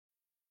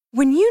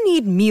When you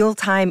need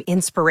mealtime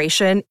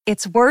inspiration,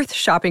 it's worth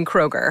shopping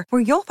Kroger,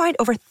 where you'll find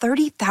over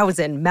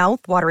 30,000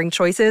 mouth-watering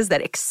choices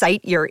that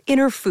excite your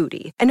inner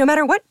foodie. And no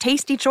matter what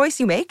tasty choice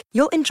you make,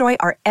 you'll enjoy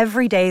our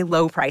everyday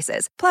low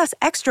prices, plus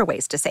extra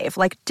ways to save,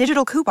 like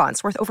digital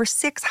coupons worth over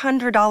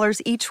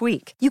 $600 each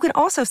week. You can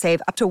also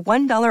save up to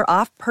 $1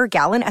 off per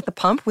gallon at the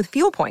pump with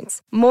fuel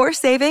points. More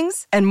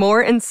savings and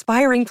more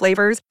inspiring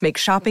flavors make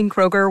shopping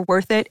Kroger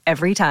worth it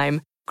every time.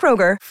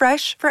 Kroger,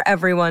 fresh for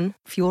everyone.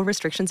 Fuel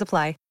restrictions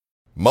apply.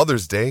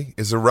 Mother's Day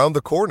is around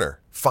the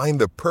corner.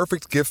 Find the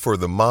perfect gift for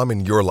the mom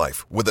in your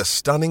life with a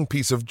stunning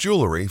piece of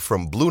jewelry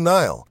from Blue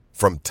Nile.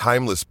 From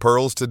timeless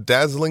pearls to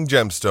dazzling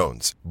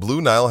gemstones,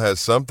 Blue Nile has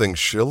something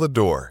she'll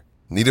adore.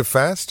 Need it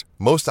fast?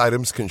 Most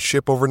items can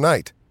ship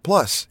overnight.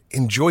 Plus,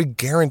 enjoy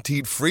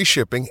guaranteed free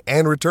shipping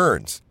and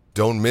returns.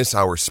 Don't miss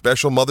our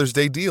special Mother's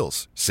Day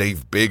deals.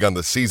 Save big on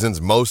the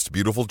season's most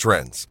beautiful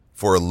trends.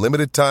 For a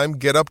limited time,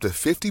 get up to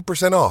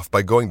 50% off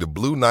by going to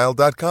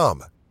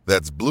BlueNile.com.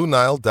 That's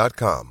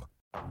BlueNile.com.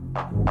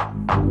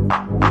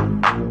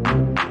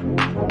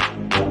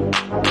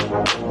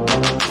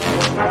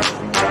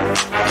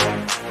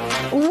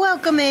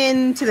 Welcome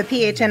in to the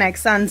PHNX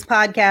Suns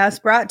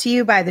podcast, brought to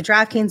you by the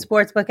DraftKings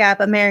Sportsbook app,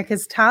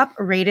 America's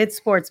top-rated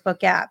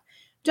sportsbook app.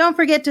 Don't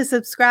forget to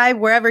subscribe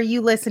wherever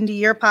you listen to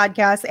your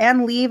podcast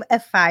and leave a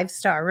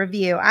 5-star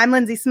review. I'm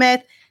Lindsay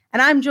Smith,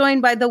 and I'm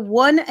joined by the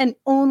one and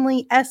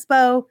only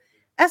Espo.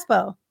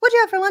 Espo, what'd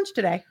you have for lunch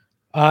today?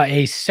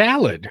 A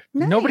salad.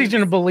 Nice. Nobody's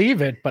going to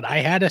believe it, but I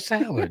had a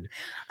salad.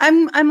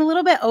 I'm a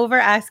little bit over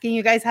asking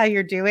you guys how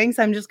you're doing,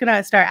 so I'm just going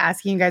to start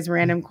asking you guys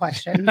random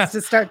questions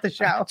to start the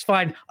show. It's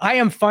fine. I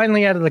am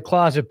finally out of the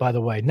closet, by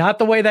the way. Not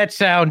the way that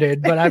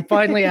sounded, but I'm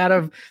finally out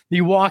of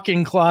the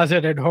walk-in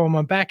closet at home.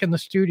 I'm back in the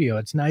studio.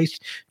 It's nice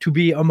to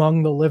be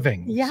among the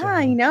living. Yeah, so.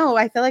 I know.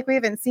 I feel like we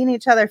haven't seen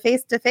each other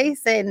face to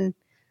face in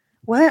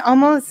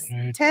almost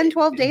 10,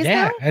 12 days now?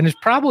 Yeah, and it's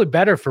probably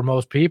better for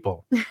most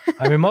people.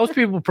 I mean, most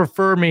people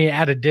prefer me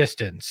at a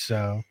distance,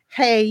 so.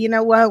 Hey, you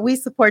know what? We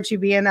support you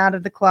being out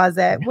of the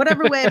closet,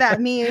 whatever way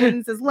that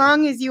means, as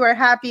long as you are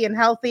happy and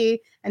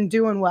healthy and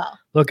doing well.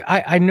 Look,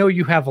 I know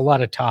you have a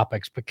lot of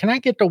topics, but can I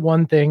get to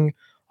one thing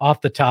off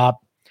the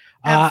top?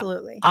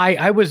 Absolutely.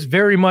 I was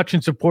very much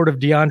in support of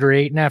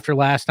DeAndre Ayton after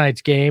last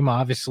night's game.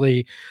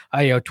 Obviously,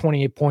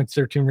 28 points,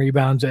 13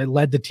 rebounds. It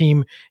led the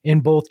team in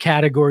both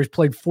categories,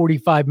 played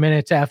 45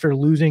 minutes after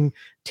losing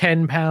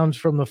 10 pounds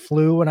from the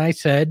flu. And I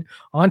said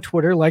on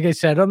Twitter, like I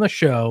said on the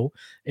show,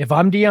 if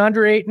I'm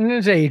DeAndre Ayton and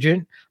his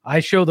agent, I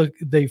show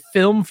the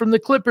film from the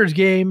Clippers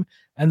game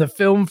and the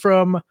film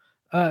from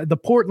the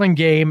Portland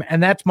game,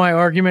 and that's my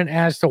argument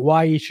as to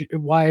why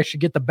I should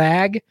get the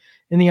bag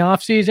in the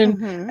offseason.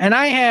 Mm-hmm. And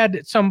I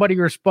had somebody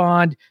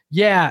respond,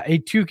 yeah, a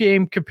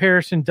 2-game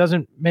comparison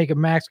doesn't make a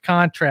max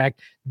contract.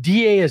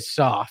 DA is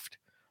soft.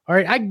 All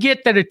right, I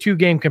get that a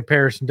 2-game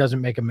comparison doesn't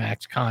make a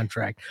max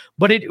contract,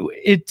 but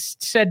it's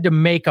said to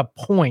make a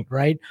point,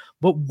 right?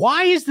 But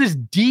why is this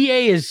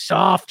DA is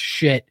soft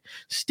shit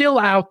still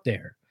out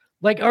there?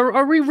 Like,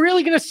 are we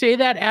really going to say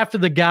that after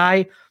the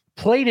guy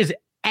played his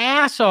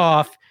ass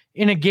off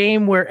in a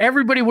game where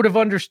everybody would have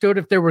understood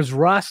if there was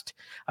rust?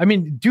 I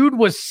mean, dude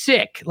was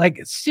sick, like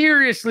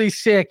seriously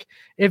sick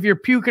if you're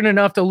puking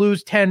enough to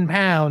lose 10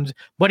 pounds,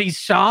 but he's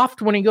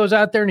soft when he goes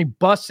out there and he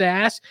busts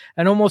ass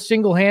and almost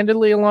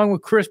single-handedly, along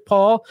with Chris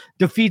Paul,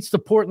 defeats the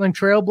Portland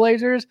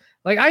Trailblazers.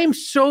 Like, I am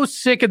so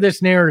sick of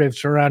this narrative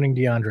surrounding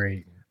DeAndre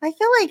Ayton. I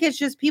feel like it's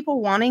just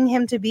people wanting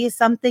him to be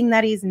something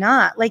that he's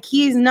not. Like,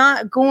 he's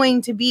not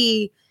going to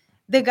be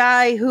the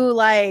guy who,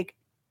 like,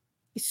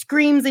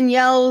 screams and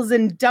yells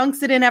and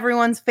dunks it in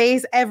everyone's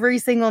face every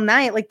single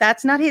night. Like,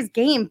 that's not his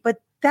game, but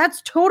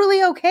that's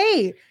totally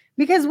okay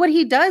because what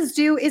he does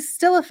do is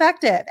still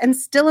effective and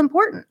still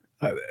important.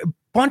 A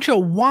bunch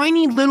of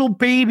whiny little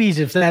babies,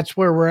 if that's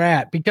where we're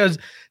at, because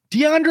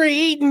DeAndre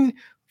Ayton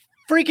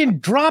freaking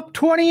dropped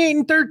 28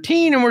 and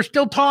 13 and we're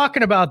still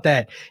talking about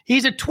that.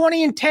 He's a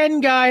 20 and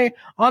 10 guy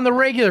on the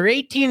regular,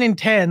 18 and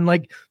 10.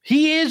 Like,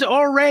 he is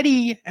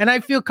already, and I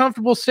feel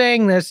comfortable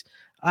saying this,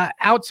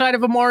 outside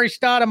of Amari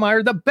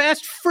Stoudemire, the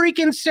best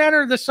freaking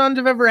center the Suns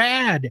have ever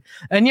had.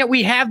 And yet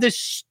we have this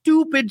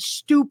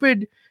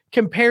stupid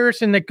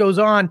comparison that goes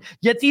on.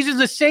 Yet these are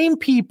the same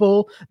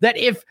people that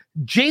if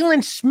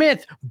Jalen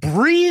Smith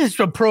breathes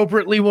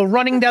appropriately while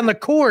running down the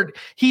court,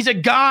 he's a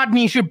god and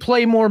he should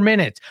play more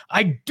minutes.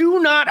 I do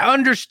not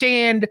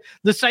understand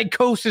the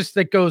psychosis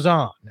that goes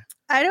on.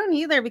 I don't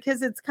either,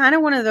 because it's kind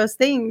of one of those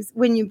things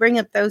when you bring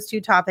up those two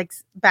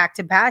topics back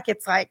to back,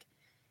 it's like,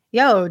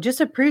 yo, just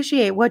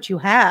appreciate what you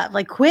have.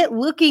 Like, quit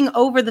looking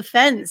over the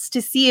fence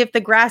to see if the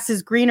grass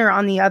is greener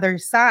on the other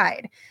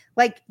side.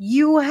 Like,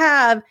 you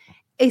have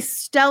a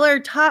stellar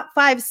top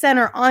 5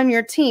 center on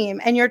your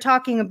team, and you're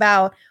talking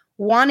about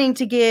wanting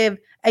to give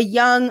a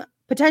young,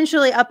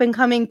 potentially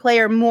up-and-coming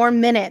player more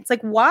minutes.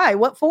 Like, why?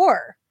 What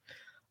for?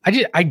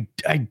 I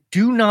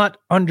do not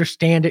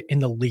understand it in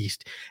the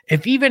least.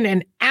 If even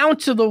an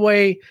ounce of the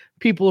way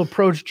people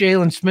approach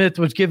Jalen Smith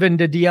was given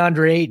to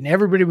DeAndre Ayton,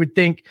 everybody would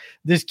think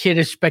this kid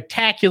is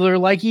spectacular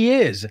like he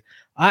is.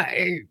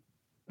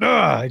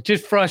 it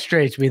just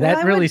frustrates me.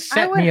 That really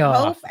set me off. I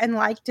would hope and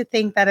like to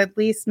think that at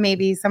least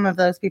maybe some of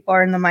those people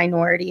are in the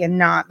minority and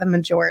not the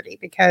majority,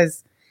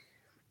 because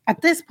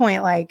at this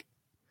point, like,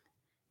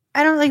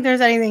 I don't think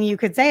there's anything you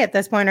could say at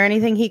this point or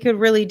anything he could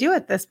really do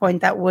at this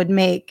point that would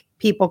make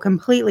people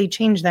completely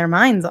change their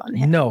minds on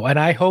him. No, and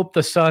I hope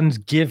the Suns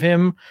give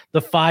him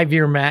the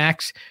 5-year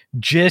max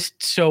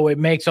just so it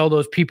makes all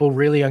those people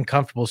really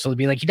uncomfortable. So they'll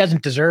be like, he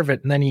doesn't deserve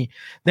it. And then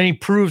he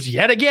proves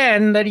yet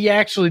again that he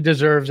actually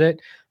deserves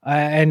it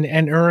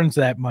and earns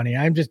that money.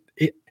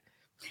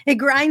 It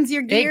grinds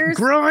your gears.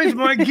 It grinds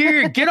my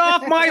gear. Get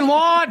off my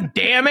lawn,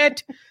 damn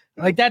it.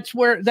 Like that's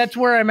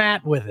where I'm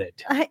at with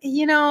it. I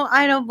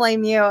don't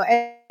blame you.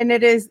 And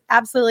it is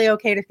absolutely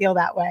okay to feel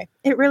that way.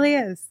 It really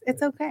is.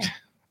 It's okay.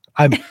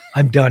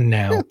 I'm done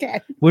now.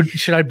 Okay.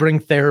 Should I bring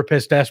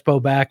therapist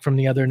Espo back from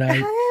the other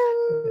night?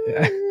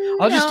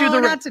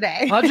 Not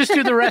today. I'll just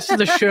do the rest of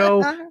the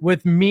show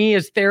with me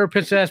as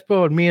therapist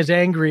Espo and me as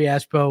angry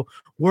Espo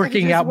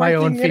working out my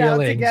own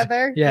feelings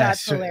together.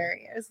 Yes. That's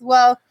hilarious.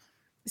 Well,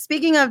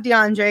 speaking of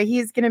DeAndre,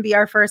 he's going to be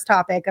our first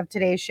topic of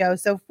today's show.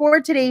 So for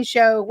today's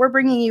show, we're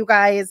bringing you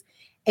guys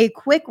a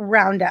quick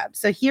roundup.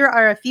 So here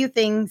are a few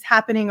things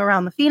happening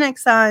around the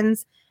Phoenix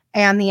Suns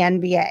and the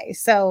NBA.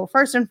 So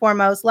first and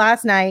foremost,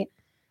 last night,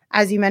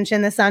 as you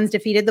mentioned, the Suns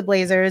defeated the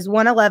Blazers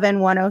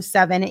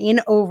 111-107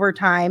 in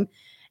overtime.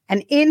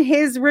 And in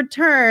his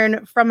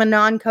return from a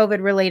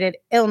non-COVID related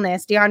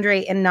illness,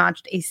 DeAndre Ayton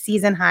notched a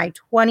season high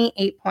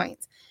 28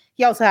 points.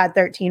 He also had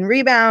 13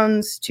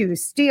 rebounds, 2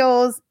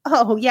 steals.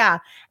 Oh, yeah.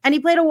 And he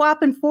played a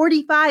whopping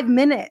 45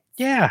 minutes.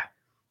 Yeah.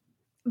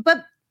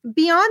 But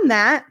beyond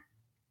that,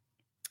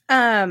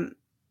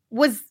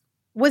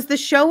 was the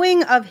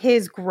showing of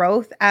his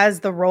growth as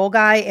the role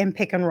guy in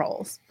pick and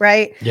rolls,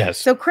 right? Yes.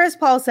 So Chris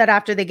Paul said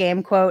after the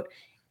game, quote,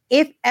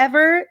 "If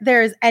ever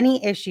there is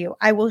any issue,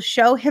 I will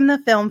show him the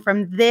film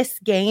from this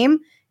game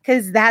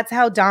because that's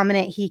how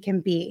dominant he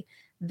can be.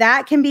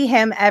 That can be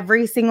him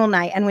every single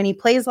night. And when he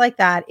plays like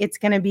that, it's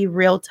going to be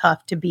real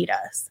tough to beat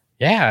us."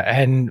 Yeah.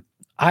 And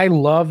I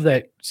love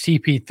that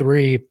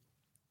CP3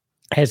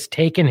 has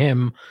taken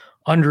him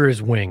under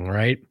his wing,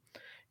 right?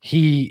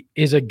 He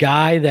is a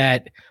guy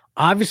that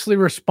obviously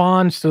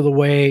responds to the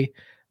way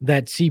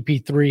that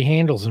CP3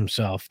 handles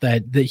himself,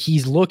 that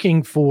he's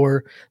looking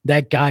for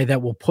that guy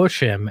that will push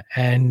him.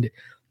 And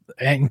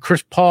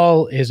Chris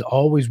Paul is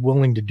always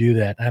willing to do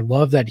that. I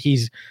love that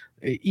he's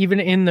even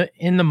in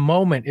the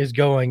moment is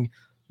going,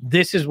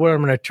 this is what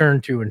I'm going to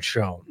turn to and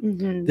show.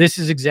 Mm-hmm. This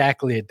is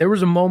exactly it. There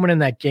was a moment in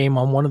that game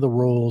on one of the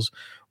rules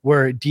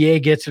where DA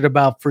gets it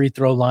about free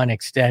throw line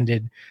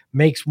extended,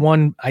 makes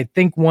one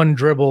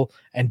dribble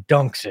and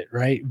dunks it,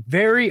 right?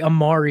 Very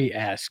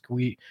Amari-esque.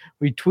 We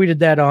tweeted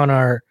that on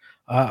our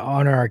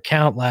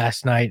account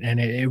last night and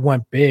it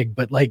went big.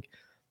 But like,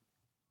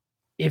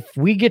 if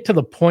we get to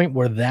the point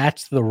where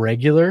that's the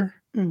regular,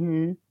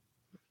 mm-hmm.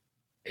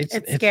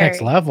 it's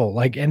next level.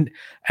 Like, and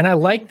I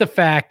like the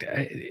fact,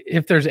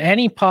 if there's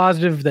any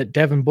positive that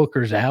Devin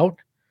Booker's out,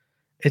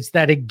 it's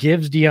that it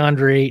gives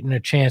DeAndre Ayton a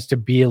chance to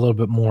be a little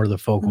bit more the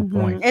focal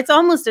point. It's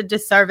almost a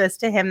disservice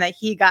to him that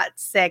he got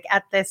sick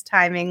at this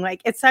timing.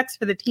 Like, it sucks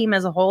for the team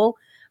as a whole,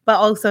 but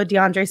also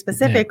DeAndre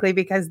specifically,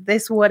 because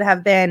this would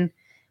have been,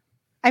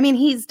 I mean,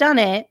 he's done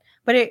it,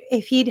 but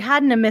if he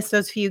hadn't have missed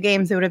those few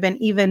games, it would have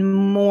been even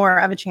more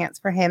of a chance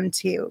for him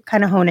to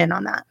kind of hone in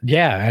on that.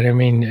 Yeah. And I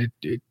mean,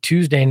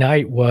 Tuesday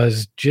night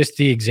was just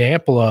the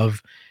example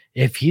of,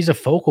 if he's a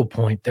focal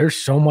point, there's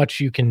so much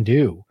you can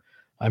do.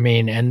 I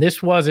mean, and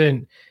this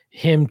wasn't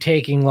him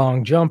taking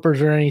long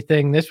jumpers or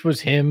anything. This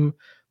was him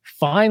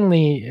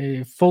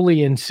finally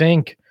fully in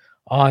sync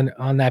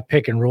on that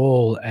pick and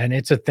roll. And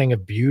it's a thing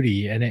of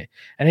beauty, and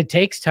it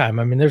takes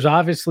time. I mean, there's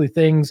obviously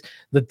things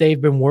that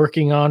they've been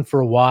working on for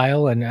a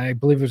while. And I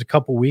believe it was a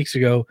couple weeks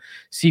ago,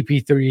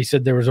 CP3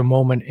 said there was a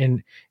moment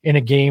in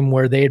a game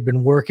where they had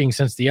been working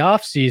since the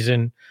off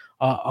season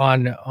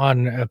on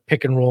a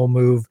pick and roll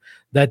move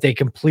that they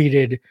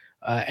completed.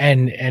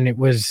 And it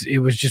was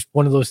just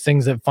one of those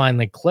things that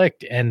finally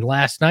clicked. And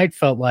last night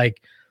felt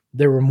like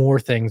there were more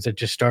things that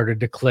just started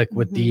to click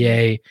with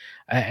DA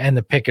and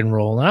the pick and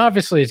roll. And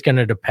obviously it's going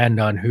to depend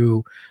on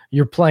who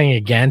you're playing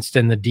against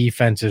and the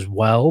defense as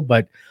well.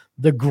 But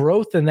the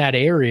growth in that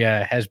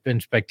area has been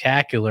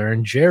spectacular.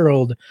 And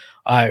Gerald,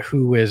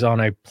 who is on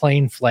a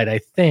plane flight, I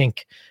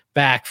think,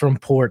 back from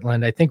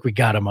Portland, I think we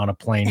got him on a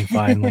plane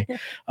finally.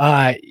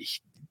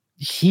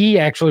 He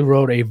actually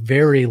wrote a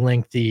very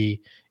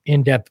lengthy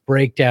in-depth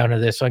breakdown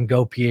of this on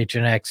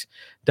gophnx.com.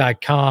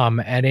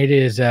 And it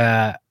is,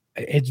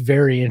 it's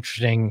very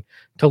interesting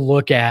to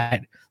look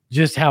at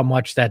just how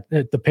much that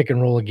the pick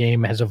and roll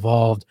game has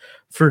evolved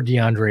for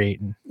DeAndre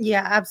Ayton.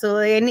 Yeah,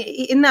 absolutely. And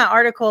in that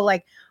article,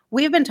 like,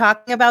 we've been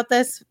talking about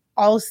this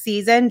all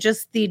season,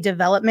 just the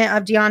development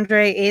of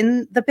DeAndre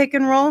in the pick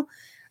and roll.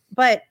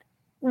 But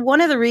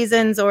one of the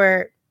reasons,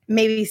 or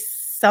maybe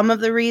some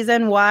of the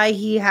reason why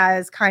he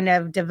has kind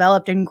of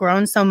developed and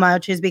grown so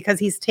much, is because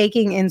he's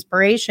taking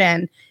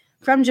inspiration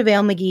from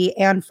JaVale McGee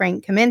and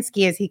Frank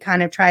Kaminsky as he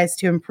kind of tries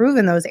to improve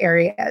in those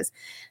areas.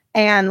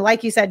 And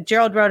like you said,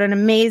 Gerald wrote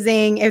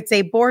it's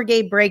a board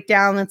game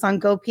breakdown that's on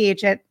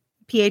gophnx.com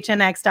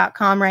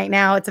right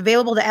now. It's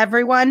available to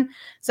everyone.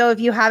 So if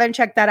you haven't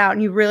checked that out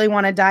and you really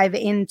want to dive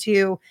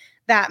into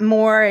that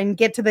more and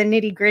get to the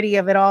nitty gritty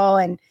of it all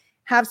and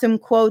have some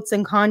quotes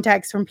and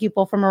context from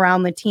people from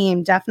around the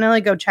team, definitely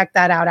go check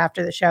that out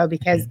after the show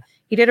because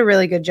he did a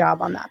really good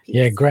job on that piece.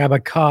 Yeah, grab a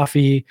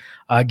coffee,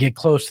 get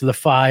close to the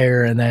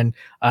fire, and then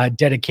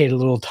dedicate a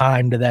little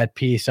time to that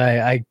piece.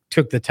 I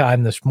took the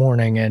time this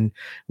morning and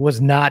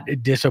was not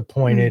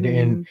disappointed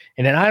in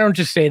it. I don't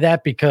just say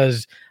that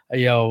because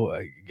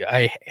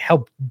I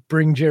helped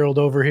bring Gerald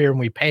over here and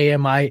we pay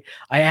him. I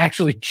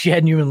actually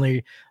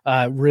genuinely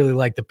really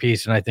like the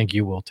piece, and I think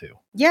you will too.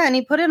 Yeah, and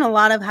he put in a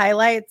lot of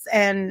highlights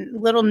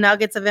and little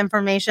nuggets of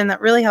information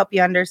that really help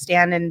you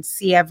understand and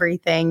see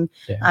everything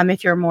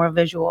if you're a more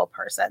visual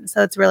person.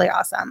 So it's really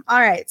awesome.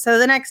 All right, so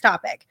the next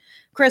topic,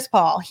 Chris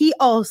Paul. He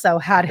also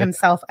had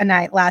himself a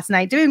night last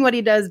night, doing what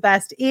he does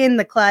best in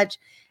the clutch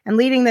and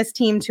leading this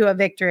team to a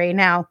victory.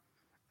 Now,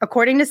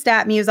 according to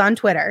StatMuse on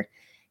Twitter,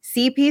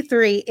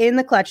 CP3 in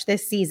the clutch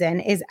this season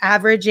is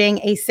averaging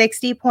a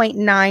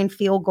 60.9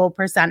 field goal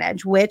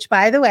percentage, which,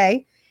 by the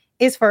way,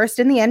 is first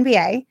in the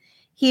NBA.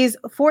 He's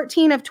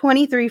 14 of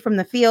 23 from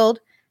the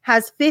field,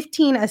 has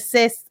 15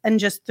 assists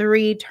and just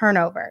 3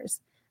 turnovers.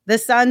 The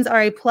Suns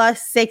are a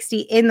plus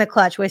 60 in the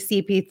clutch with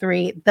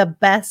CP3, the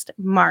best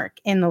mark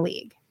in the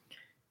league.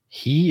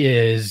 He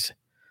is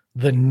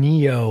the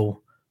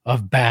Neo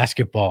of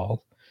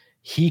basketball.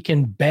 He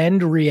can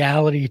bend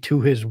reality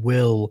to his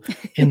will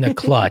in the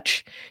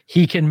clutch.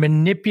 He can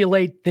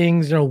manipulate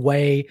things in a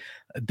way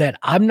that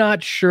I'm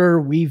not sure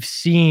we've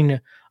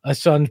seen a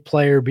Suns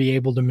player be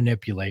able to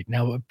manipulate.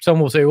 Now,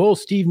 some will say, oh,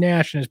 Steve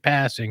Nash is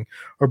passing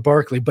or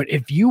Barkley. But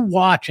if you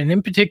watch, and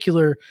in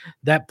particular,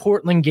 that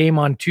Portland game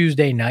on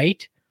Tuesday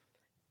night,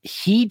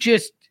 he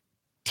just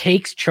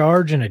takes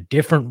charge in a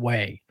different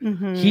way.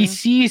 He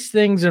sees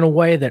things in a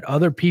way that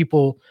other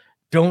people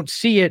don't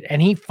see it,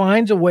 and he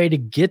finds a way to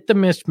get the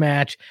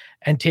mismatch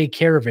and take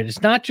care of it.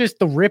 It's not just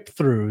the rip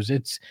throughs.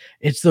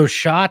 It's those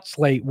shots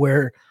late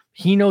where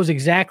he knows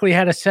exactly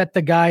how to set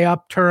the guy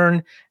up,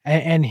 turn,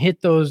 and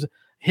hit those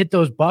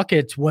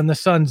buckets when the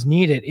Suns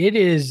need it. It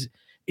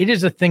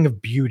is a thing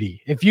of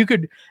beauty. If you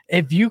could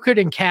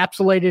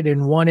encapsulate it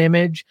in one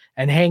image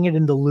and hang it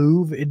in the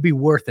Louvre, it'd be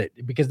worth it,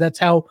 because that's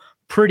how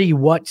pretty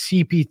what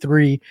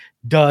CP3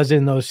 does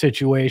in those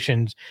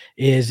situations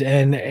is.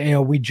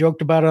 And we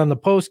joked about it on the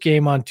post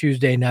game on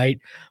Tuesday night,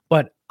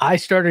 but I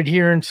started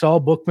hearing Saul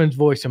Bookman's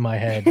voice in my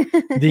head.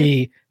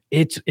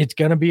 It's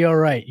gonna be all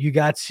right. You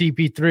got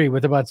CP3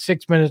 with about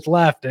 6 minutes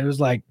left. It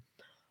was like,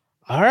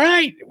 all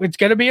right, it's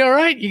going to be all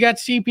right. You got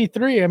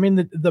CP3. I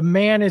mean, the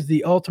man is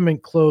the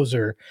ultimate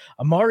closer.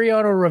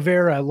 Mariano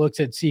Rivera looks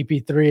at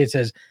CP3 and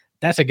says,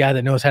 that's a guy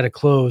that knows how to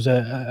close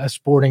a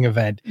sporting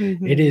event.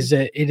 It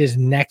is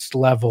next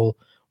level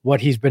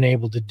what he's been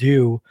able to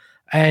do.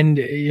 And,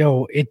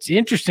 it's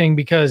interesting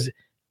because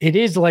it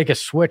is like a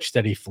switch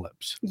that he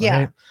flips.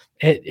 Yeah.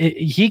 Right?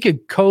 He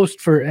could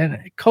coast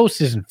and coast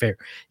isn't fair.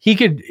 He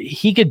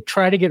could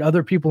try to get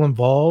other people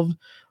involved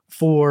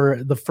for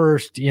the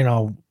first,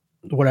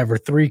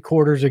 3.5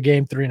 quarters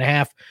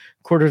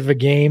of a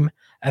game.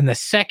 And the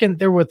second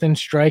they're within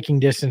striking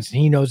distance and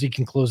he knows he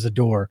can close the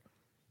door,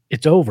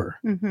 it's over.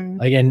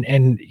 Like,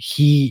 and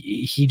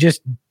he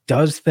just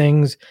does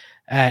things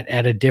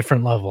at a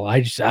different level.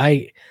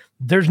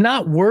 There's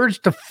not words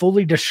to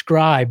fully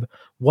describe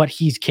what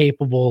he's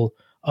capable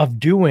of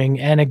doing.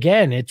 And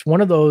again, it's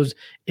one of those,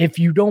 if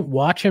you don't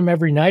watch him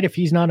every night, if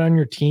he's not on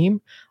your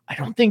team, I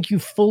don't think you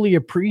fully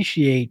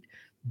appreciate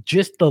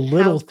just the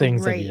little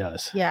things that he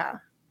does. Yeah.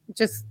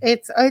 Just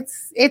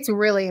it's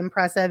really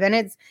impressive, and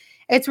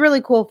it's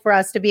really cool for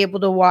us to be able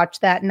to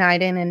watch that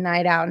night in and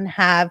night out and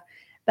have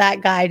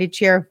that guy to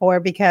cheer for,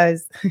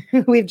 because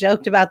we've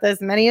joked about this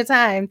many a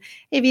time.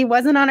 If he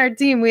wasn't on our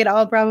team, we'd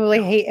all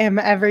probably hate him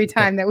every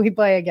time that we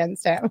play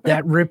against him.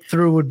 That rip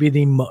through would be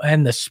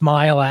and the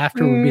smile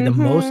after would be the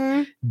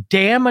most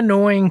damn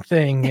annoying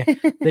thing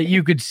that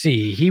you could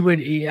see.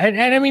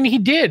 And I mean, he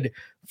did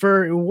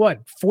for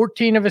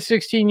 14 of a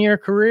 16-year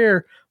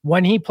career.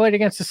 When he played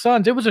against the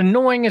Suns, it was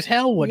annoying as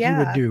hell what he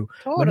would do.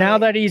 Totally. But now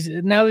that he's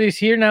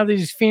here, now that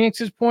he's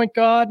Phoenix's point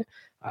guard,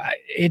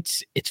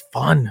 it's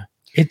fun.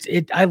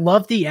 I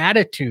love the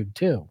attitude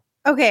too.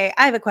 Okay,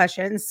 I have a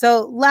question.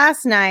 So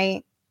last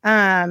night,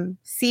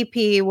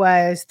 CP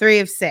was 3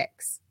 of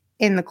 6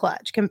 in the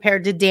clutch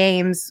compared to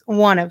Dame's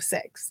 1 of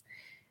 6.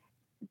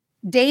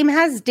 Dame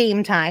has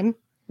Dame time,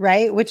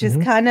 right? Which is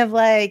kind of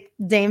like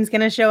Dame's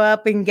going to show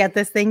up and get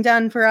this thing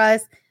done for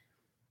us.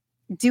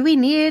 Do we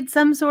need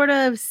some sort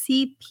of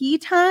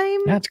CP time?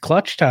 That's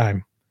clutch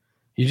time.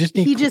 You just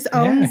need. He just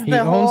owns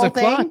the whole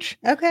thing. Clutch.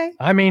 Okay.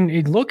 I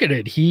mean, look at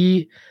it.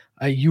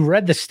 You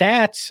read the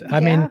stats. I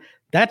mean,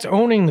 that's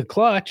owning the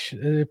clutch.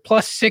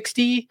 Plus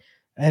 60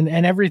 and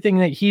everything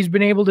that he's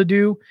been able to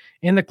do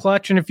in the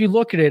clutch. And if you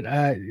look at it,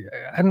 I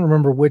don't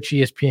remember which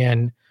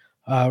ESPN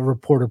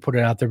reporter put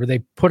it out there, but they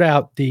put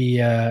out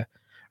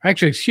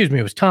actually, excuse me,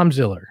 it was Tom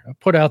Ziller,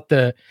 put out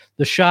the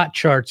shot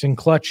charts in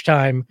clutch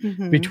time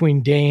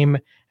between Dame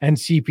and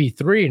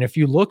CP3. And if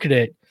you look at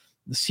it,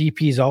 the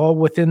CP's all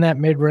within that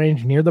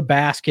mid-range near the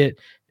basket,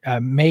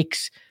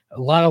 makes a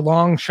lot of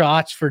long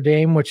shots for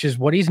Dame, which is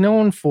what he's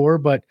known for.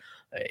 But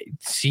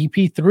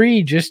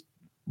CP3 just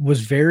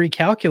was very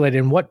calculated.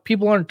 And what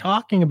people aren't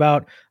talking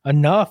about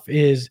enough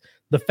is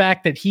the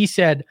fact that he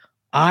said,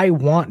 I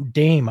want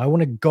Dame. I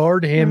want to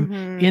guard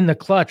him in the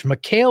clutch.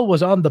 Mikal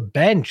was on the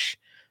bench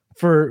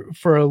for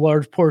a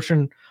large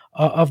portion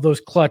of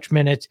those clutch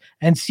minutes,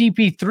 and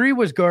CP3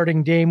 was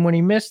guarding Dame when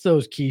he missed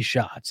those key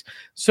shots.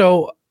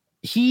 So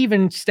he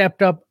even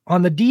stepped up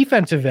on the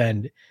defensive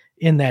end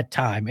in that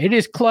time. It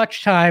is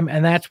clutch time,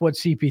 and that's what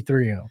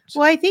CP3 owns.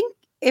 Well, I think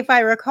if I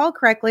recall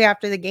correctly,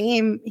 after the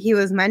game, he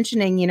was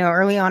mentioning,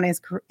 early on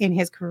in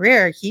his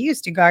career, he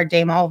used to guard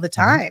Dame all the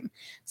time.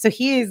 So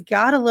he's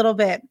got a little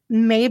bit,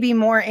 maybe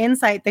more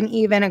insight than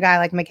even a guy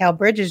like Mikal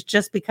Bridges,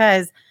 just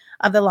because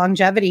of the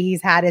longevity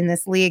he's had in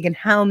this league and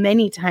how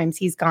many times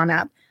he's gone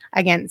up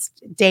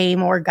against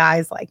Dame or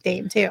guys like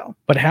Dame too.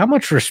 But how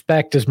much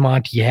respect does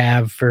Monty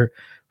have for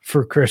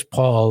Chris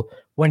Paul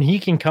when he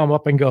can come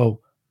up and go,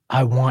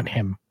 I want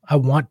him. I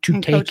want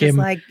to take him.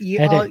 Like,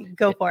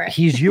 go for it.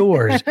 He's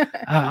yours.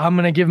 I'm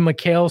going to give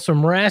Mikal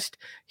some rest.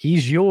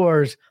 He's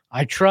yours.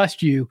 I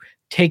trust you.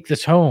 Take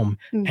this home.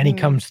 And he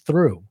comes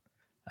through.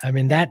 I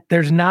mean,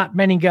 there's not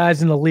many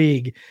guys in the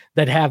league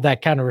that have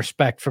that kind of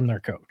respect from their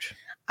coach.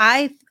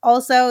 We're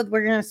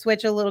going to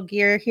switch a little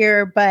gear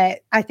here, but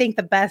I think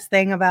the best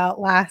thing about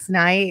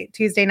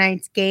Tuesday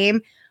night's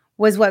game,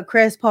 was what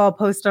Chris Paul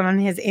posted on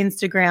his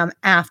Instagram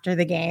after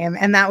the game.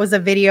 And that was a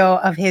video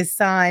of his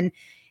son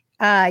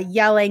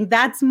yelling,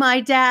 "That's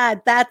my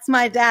dad. That's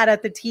my dad"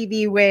 at the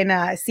TV when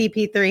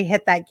CP3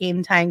 hit that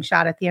game tying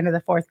shot at the end of the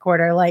fourth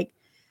quarter. Like,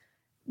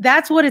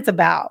 that's what it's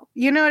about.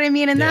 You know what I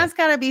mean? And that's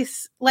got to be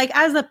like,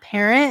 as a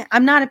parent,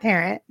 I'm not a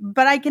parent,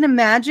 but I can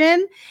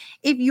imagine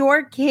if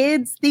your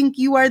kids think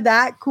you are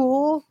that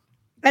cool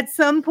at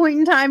some point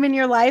in time in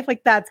your life,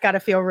 like, that's got to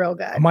feel real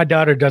good. My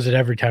daughter does it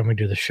every time we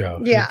do the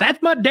show. Yeah. Like,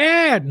 that's my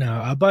dad.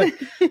 No, but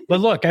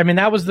look, I mean,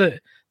 that was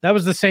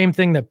the same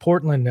thing that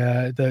Portland,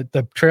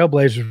 the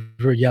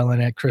Trailblazers were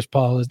yelling at Chris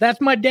Paul is, "That's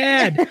my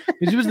dad."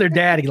 He was their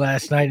daddy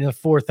last night in the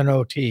fourth and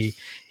OT.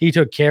 He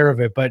took care of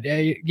it. But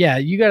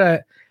you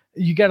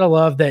gotta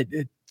love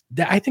that.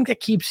 I think that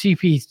keeps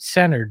CP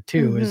centered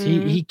too. Is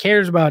he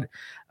cares about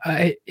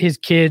his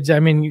kids. I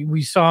mean,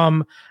 we saw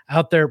him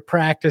out there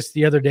practice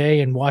the other day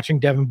and watching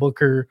Devin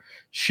Booker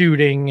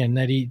shooting, and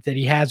that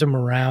he has him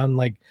around.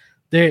 Like,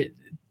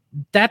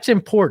 that's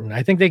important.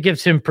 I think that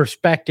gives him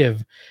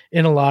perspective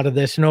in a lot of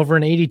this. And over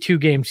an 82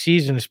 game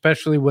season,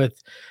 especially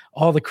with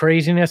all the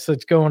craziness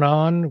that's going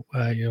on,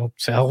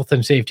 health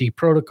and safety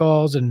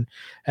protocols and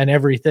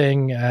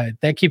everything,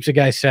 that keeps a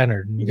guy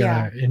centered. And you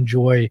gotta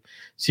enjoy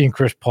seeing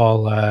Chris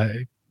Paul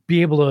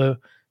be able to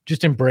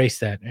just embrace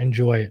that,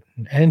 enjoy it,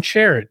 and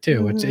share it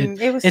too.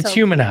 It's so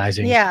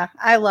humanizing. Cute. Yeah,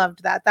 I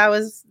loved that. That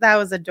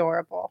was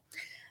adorable.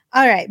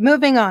 All right,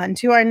 moving on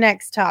to our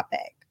next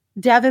topic,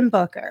 Devin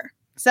Booker.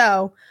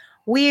 So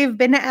we've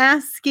been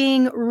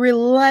asking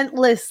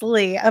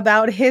relentlessly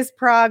about his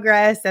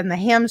progress and the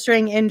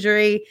hamstring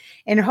injury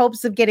in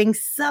hopes of getting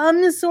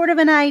some sort of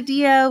an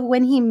idea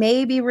when he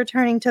may be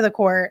returning to the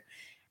court.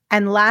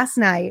 And last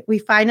night, we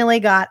finally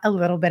got a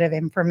little bit of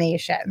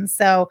information.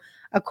 So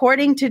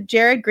according to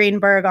Jared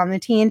Greenberg on the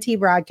TNT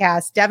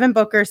broadcast, Devin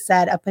Booker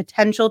said a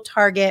potential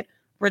target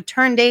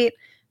return date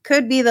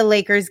could be the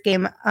Lakers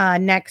game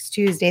next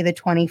Tuesday, the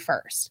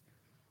 21st.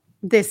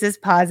 This is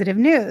positive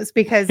news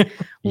because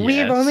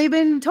we've only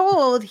been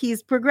told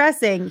he's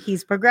progressing.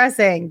 He's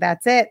progressing.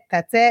 That's it.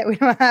 We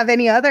don't have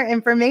any other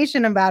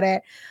information about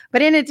it.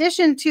 But in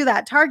addition to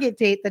that target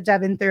date that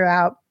Devin threw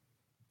out,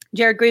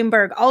 Jared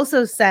Greenberg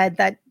also said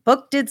that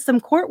Book did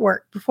some court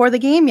work before the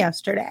game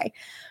yesterday,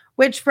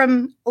 which,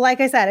 from, like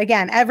I said,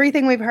 again,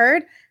 everything we've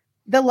heard,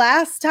 the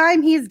last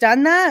time he's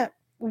done that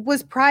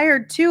was prior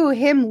to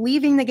him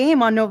leaving the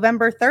game on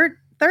November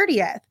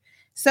 30th.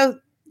 So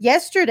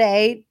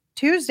yesterday,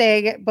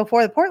 Tuesday,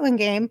 before the Portland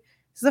game,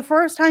 is the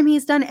first time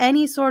he's done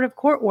any sort of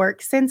court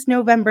work since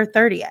November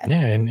 30th.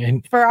 Yeah,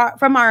 and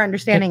from our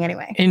understanding,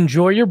 anyway.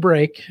 Enjoy your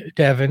break,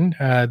 Devin.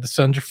 The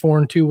Suns are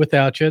 4-2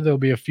 without you. There'll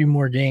be a few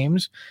more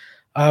games,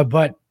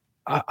 but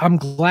I'm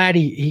glad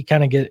he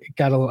kind of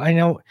got a. I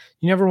know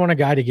you never want a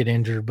guy to get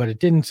injured, but it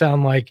didn't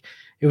sound like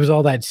it was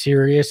all that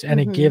serious, and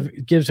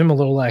it gives him a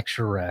little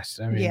extra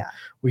rest. I mean,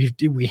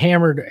 we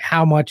hammered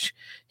how much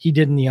he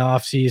did in the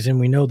offseason.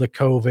 We know the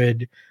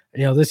COVID.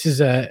 This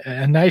is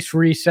a nice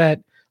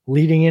reset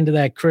leading into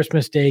that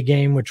Christmas Day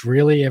game, which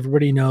really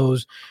everybody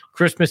knows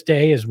Christmas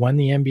Day is when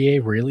the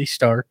NBA really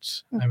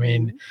starts. I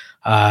mean,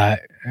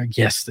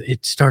 yes,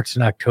 it starts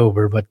in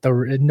October, but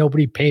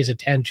nobody pays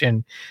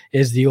attention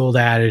is the old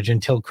adage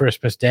until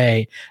Christmas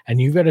Day.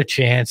 And you've got a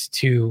chance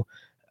to,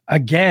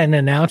 again,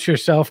 announce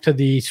yourself to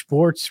the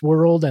sports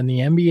world and the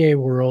NBA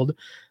world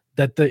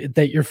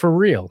that you're for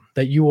real,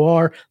 that you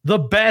are the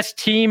best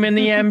team in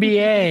the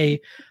NBA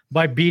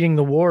by beating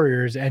the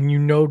Warriors. And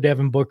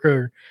Devin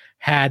Booker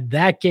had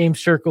that game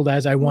circled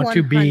as I want 100%.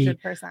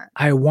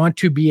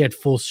 to be at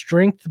full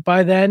strength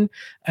by then.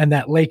 And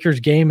that Lakers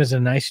game is a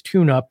nice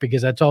tune-up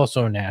because that's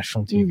also a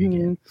national TV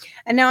game.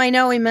 And now I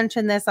know we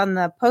mentioned this on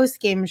the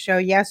post-game show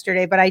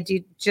yesterday, but I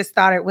just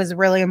thought it was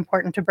really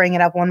important to bring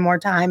it up one more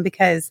time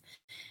because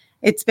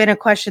it's been a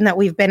question that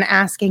we've been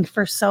asking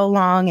for so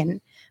long, and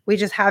we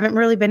just haven't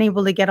really been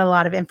able to get a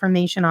lot of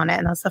information on it.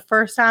 And that's the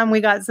first time we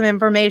got some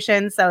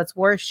information, so it's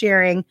worth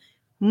sharing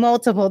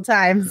multiple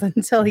times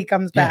until he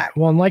comes back.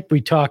 Well, and like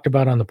we talked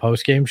about on the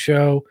post-game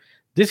show,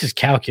 this is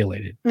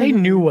calculated. They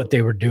knew what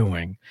they were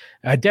doing.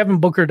 Devin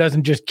Booker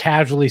doesn't just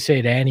casually say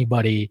to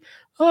anybody,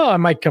 oh, I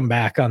might come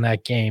back on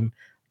that game.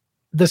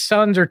 The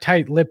Suns are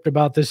tight-lipped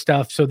about this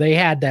stuff, so they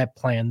had that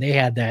plan. They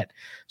had that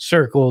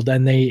circled,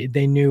 and they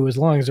knew as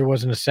long as there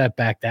wasn't a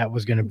setback, that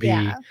was going to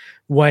be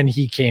when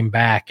he came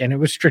back. And it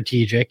was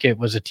strategic. It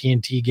was a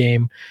TNT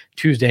game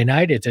Tuesday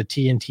night. It's a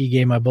TNT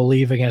game, I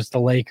believe, against the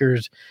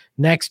Lakers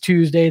next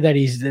Tuesday that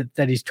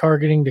he's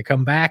targeting to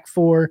come back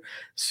for.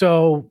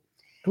 So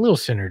a little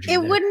synergy.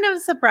 It wouldn't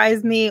have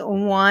surprised me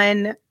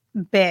one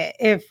bit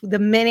if the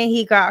minute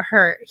he got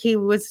hurt, he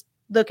was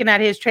looking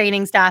at his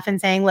training staff and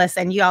saying,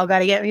 listen, y'all got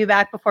to get me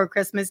back before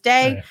Christmas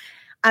Day. Right.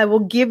 I will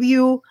give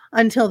you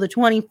until the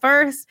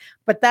 21st,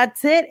 but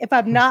that's it. If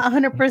I'm not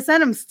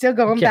 100%, I'm still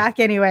going back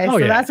anyway. So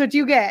that's what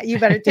you get. You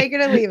better take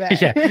it or leave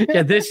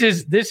it.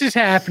 This is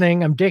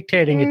happening. I'm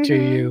dictating it to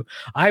you.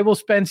 I will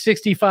spend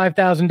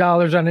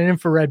 $65,000 on an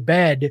infrared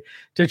bed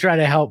to try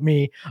to help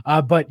me.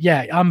 But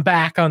I'm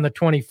back on the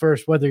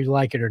 21st, whether you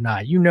like it or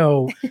not.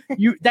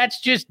 That's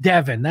just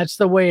Devin. That's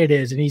the way it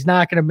is. And he's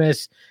not going to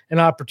miss an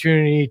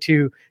opportunity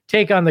to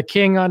take on the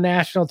king on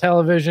national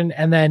television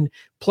and then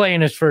play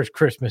in his first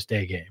Christmas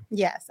Day game.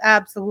 Yes,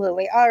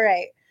 absolutely. All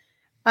right.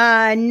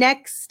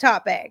 Next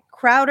topic.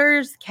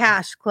 Crowder's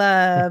Cash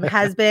Club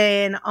has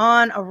been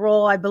on a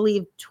roll, I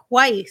believe,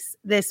 twice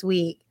this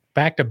week.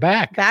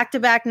 Back-to-back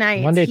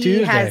nights. Monday, he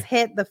Tuesday. has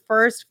hit the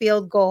first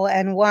field goal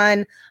and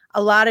won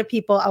a lot of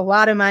people a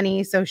lot of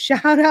money. So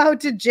shout out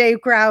to Jay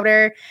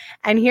Crowder.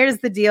 And here's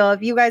the deal.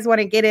 If you guys want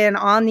to get in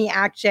on the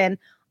action,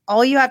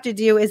 all you have to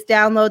do is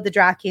download the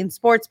DraftKings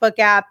Sportsbook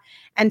app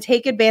and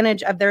take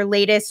advantage of their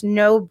latest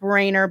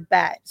no-brainer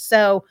bet.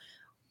 So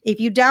if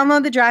you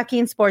download the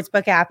DraftKings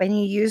Sportsbook app and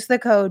you use the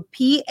code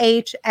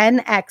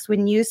PHNX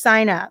when you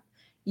sign up,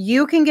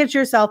 you can get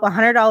yourself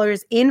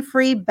 $100 in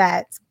free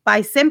bets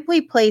by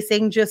simply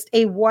placing just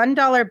a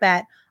 $1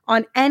 bet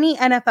on any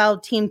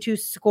NFL team to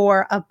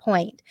score a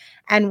point.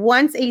 And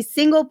once a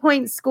single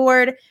point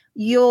scored,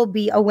 you'll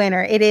be a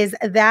winner. It is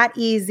that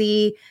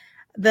easy.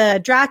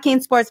 The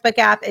DraftKings Sportsbook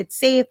app, it's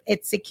safe,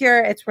 it's secure,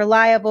 it's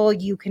reliable.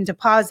 You can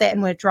deposit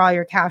and withdraw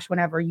your cash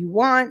whenever you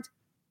want.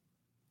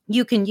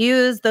 You can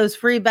use those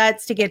free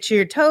bets to get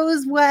your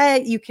toes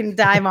wet. You can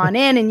dive on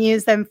in and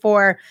use them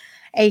for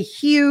a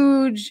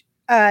huge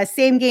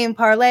same game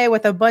parlay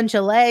with a bunch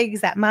of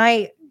legs that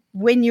might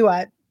win you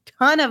a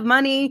ton of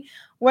money.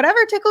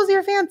 Whatever tickles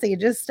your fancy.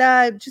 Just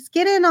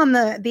get in on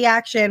the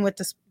action with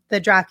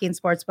the DraftKings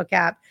Sportsbook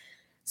app.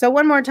 So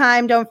one more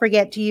time, don't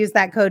forget to use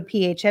that code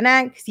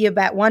PHNX. You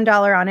bet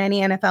 $1 on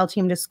any NFL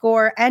team to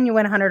score, and you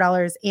win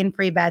 $100 in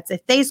free bets.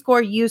 If they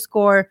score, you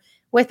score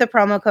with the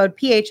promo code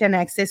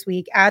PHNX this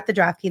week at the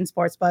DraftKings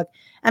Sportsbook,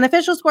 an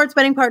official sports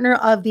betting partner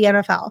of the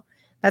NFL.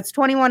 That's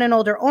 21 and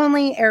older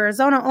only,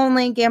 Arizona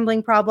only,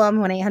 gambling problem,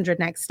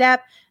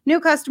 1-800-NEXT-STEP. New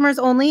customers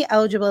only,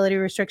 eligibility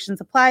restrictions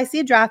apply.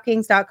 See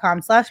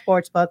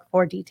DraftKings.com/sportsbook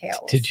for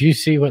details. Did you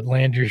see what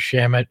Landry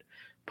Shamet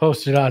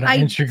posted on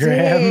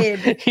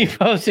Instagram? Did. He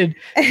posted,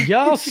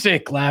 y'all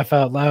sick, laugh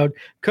out loud.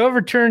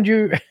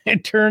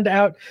 COVID turned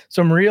out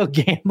some real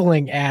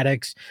gambling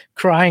addicts,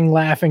 crying,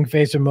 laughing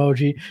face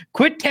emoji.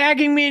 Quit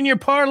tagging me in your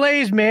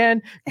parlays,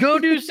 man. Go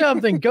do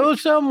something. Go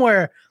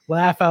somewhere.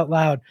 Laugh out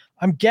loud.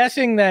 I'm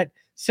guessing that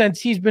since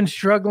he's been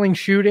struggling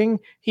shooting,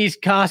 he's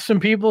cost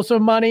some people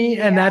some money,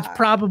 and that's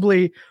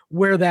probably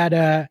where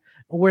that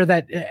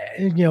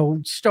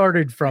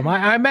started from.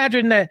 I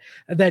imagine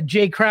that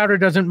Jay Crowder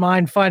doesn't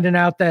mind finding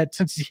out that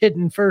since he's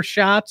hitting first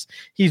shots,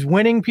 he's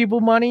winning people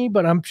money.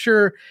 But I'm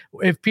sure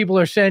if people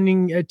are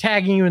tagging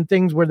you in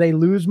things where they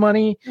lose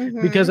money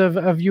because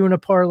of you in a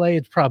parlay,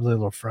 it's probably a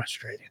little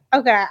frustrating.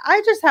 Okay,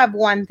 I just have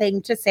one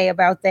thing to say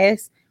about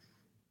this.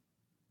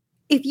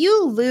 If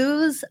you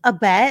lose a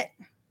bet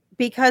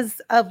because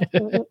of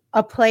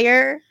a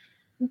player,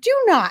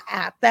 do not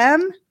at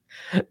them.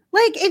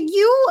 Like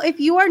if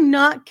you are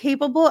not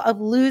capable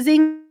of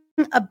losing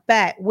a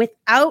bet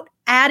without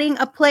adding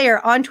a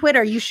player on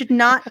Twitter, you should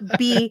not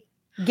be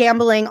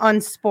gambling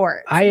on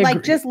sports.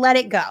 Just let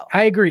it go.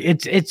 I agree.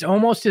 It's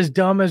almost as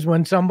dumb as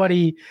when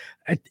somebody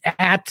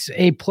at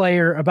a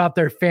player about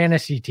their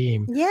fantasy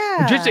team.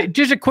 Yeah.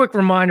 Just a quick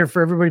reminder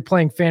for everybody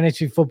playing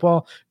fantasy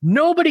football.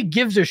 Nobody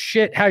gives a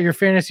shit how your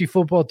fantasy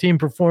football team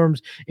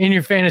performs in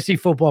your fantasy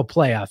football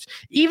playoffs.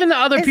 Even the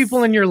other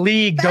people in your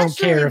league don't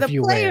care if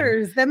you win. The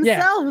players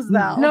themselves,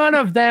 though. None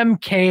of them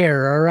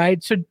care, all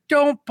right? So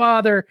don't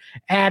bother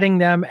adding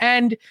them.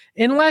 And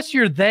unless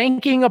you're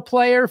thanking a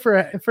player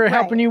for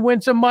helping you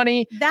win some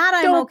money,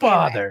 don't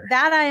bother.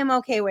 That I am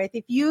okay with.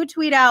 If you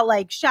tweet out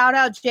like, shout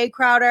out Jay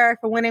Crowder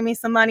for winning me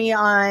some money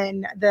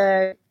on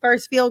the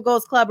First Field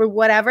Goals Club or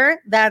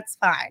whatever, that's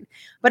fine.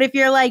 But if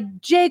you're like,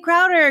 Jay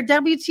Crowder,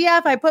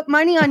 WTF, I put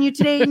money on you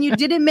today and you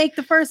didn't make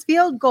the first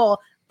field goal,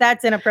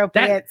 that's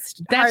inappropriate.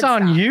 That's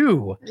on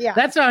you. Yeah.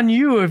 That's on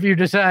you if you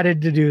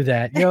decided to do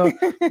that.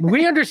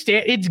 We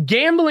understand it's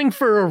gambling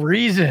for a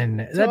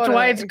reason. That's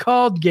why it's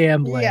called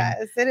gambling.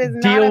 Yes, it is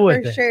not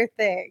a for sure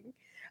thing.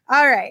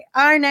 All right,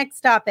 our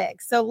next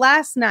topic. So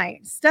last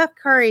night, Steph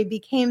Curry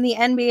became the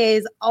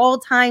NBA's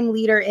all-time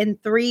leader in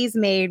threes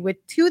made with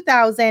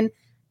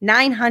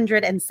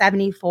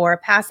 2,974,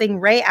 passing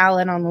Ray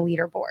Allen on the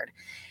leaderboard.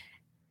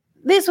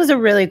 This was a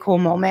really cool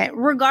moment,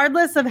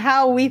 regardless of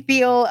how we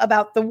feel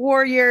about the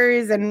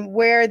Warriors and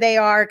where they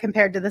are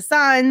compared to the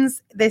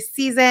Suns this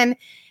season.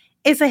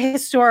 It's a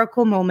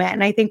historical moment,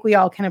 and I think we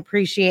all can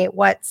appreciate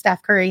what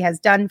Steph Curry has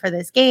done for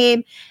this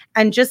game,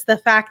 and just the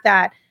fact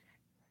that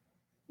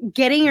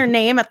getting your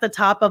name at the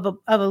top of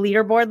a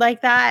leaderboard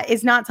like that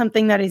is not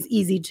something that is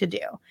easy to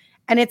do.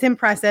 And it's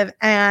impressive.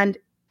 And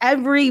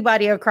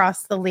everybody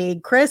across the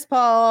league, Chris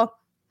Paul,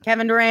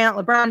 Kevin Durant,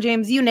 LeBron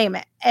James, you name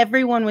it,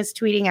 everyone was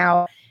tweeting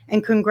out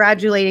and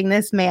congratulating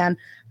this man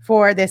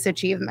for this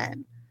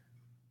achievement.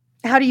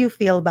 How do you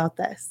feel about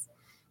this?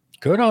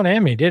 Good on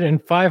him. He did it in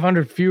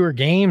 500 fewer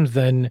games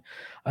than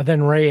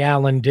Ray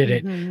Allen did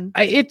it. Mm-hmm.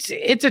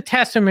 It's a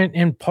testament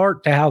in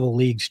part to how the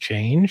league's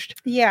changed.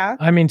 Yeah.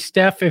 I mean,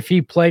 Steph, if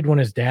he played when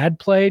his dad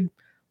played,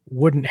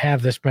 wouldn't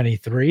have this many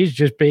threes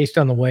just based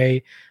on the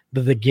way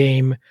that the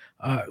game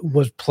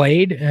was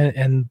played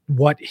and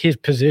what his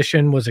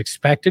position was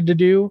expected to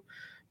do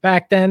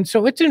back then.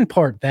 So it's in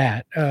part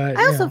that.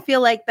 I also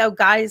feel like, though,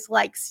 guys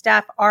like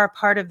Steph are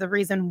part of the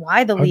reason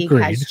why the league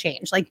has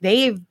changed. Like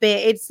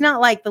it's not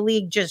like the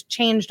league just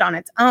changed on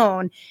its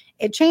own.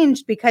 It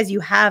changed because you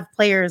have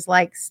players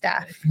like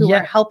Steph who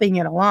are helping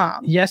it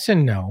along. Yes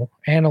and no.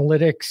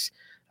 Analytics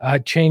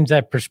change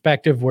that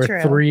perspective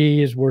where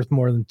 3 is worth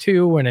more than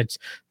 2, and it's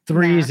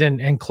threes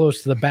and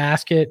close to the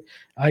basket.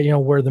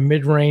 Where the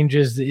mid range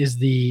is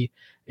the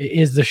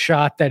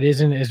shot that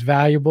isn't as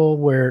valuable.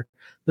 Where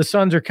the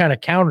Suns are kind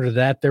of counter to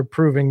that. They're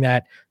proving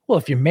that, well,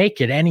 if you make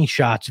it, any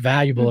shot's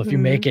valuable if you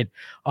make it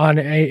on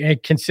a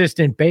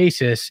consistent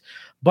basis.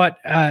 But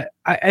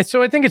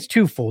so I think it's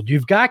twofold.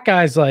 You've got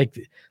guys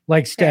like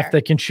Steph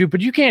that can shoot,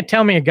 but you can't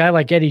tell me a guy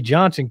like Eddie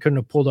Johnson couldn't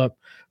have pulled up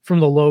from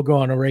the logo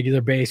on a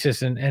regular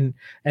basis and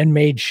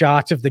made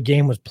shots if the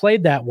game was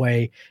played that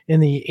way in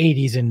the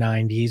 80s and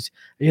 90s.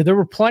 There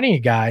were plenty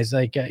of guys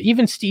like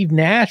even Steve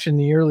Nash in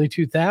the early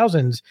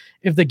 2000s.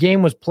 If the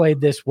game was played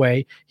this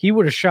way, he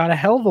would have shot a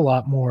hell of a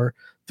lot more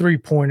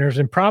three-pointers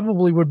and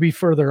probably would be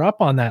further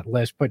up on that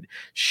list. But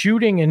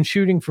shooting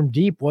from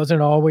deep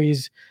wasn't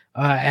always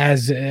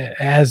as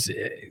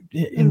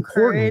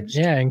important.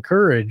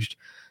 Encouraged.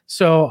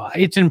 So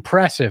it's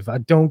impressive.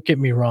 Don't get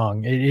me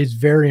wrong. It is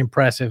very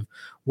impressive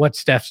what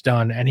Steph's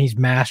done, and he's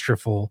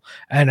masterful.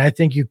 And I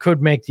think you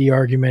could make the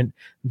argument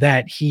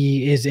that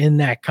he is in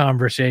that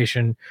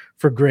conversation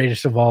for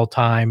greatest of all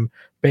time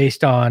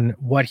based on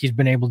what he's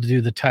been able to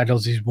do, the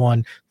titles he's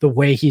won, the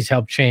way he's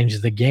helped change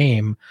the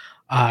game.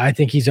 I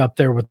think he's up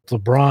there with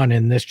LeBron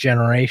in this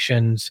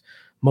generation's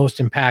most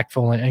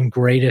impactful and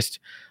greatest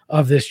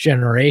of this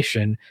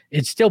generation.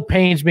 It still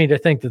pains me to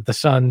think that the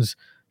Suns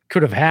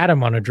could have had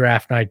him on a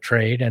draft night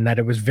trade and that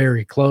it was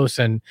very close.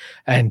 And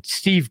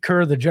Steve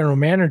Kerr, the general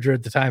manager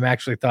at the time,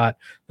 actually thought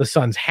the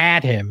Suns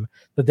had him,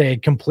 that they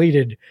had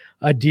completed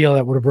a deal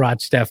that would have brought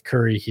Steph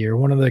Curry here.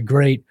 One of the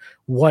great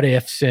what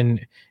ifs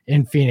in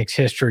Phoenix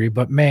history.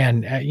 But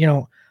man,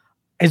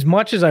 as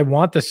much as I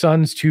want the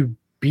Suns to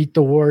beat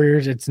the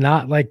Warriors, it's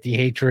not like the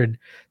hatred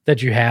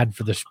that you had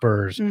for the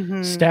Spurs.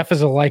 Mm-hmm. Steph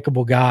is a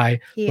likable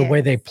guy. The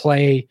way they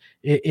play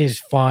is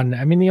fun.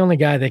 I mean, the only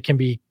guy that can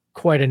be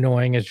quite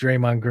annoying is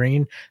Draymond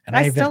Green. And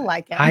I still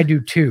like him. I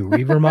do too.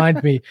 He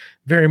reminds me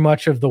very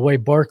much of the way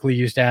Barkley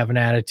used to have an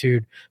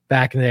attitude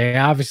back in the day.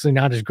 Obviously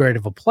not as great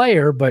of a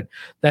player, but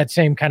that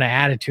same kind of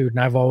attitude. And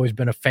I've always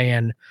been a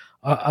fan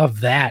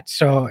of that.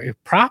 So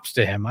props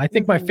to him. I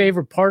think my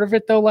favorite part of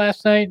it though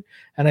last night,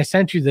 and I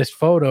sent you this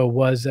photo,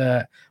 was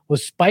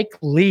Spike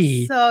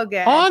Lee so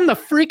good on the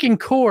freaking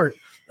court,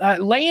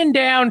 laying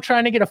down,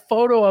 trying to get a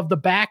photo of the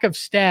back of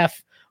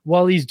Steph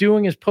while he's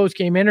doing his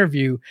post-game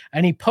interview,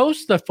 and he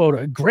posts the photo.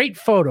 A great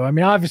photo. I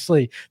mean,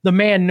 obviously the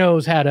man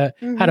knows how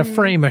to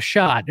frame a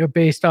shot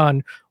based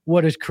on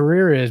what his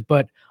career is,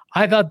 but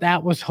I thought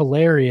that was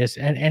hilarious,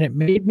 and it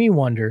made me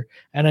wonder,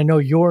 and I know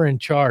you're in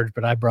charge,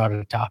 but I brought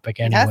a topic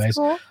anyways.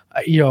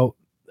 That's cool.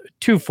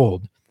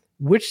 Twofold.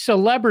 Which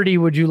celebrity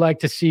would you like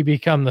to see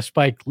become the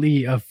Spike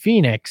Lee of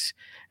Phoenix?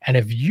 And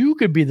if you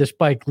could be the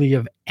Spike Lee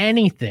of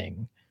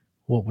anything,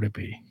 what would it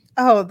be?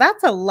 Oh,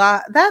 that's a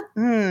lot.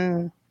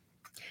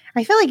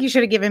 I feel like you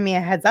should have given me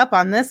a heads up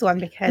on this one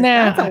because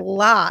that's a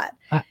lot.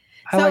 I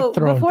so like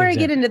throwing before I things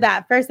get in. into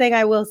that, first thing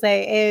I will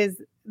say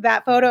is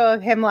that photo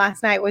of him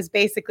last night was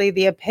basically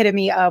the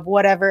epitome of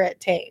whatever it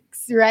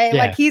takes, right?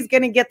 Yeah. Like he's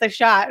going to get the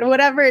shot,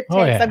 whatever it takes.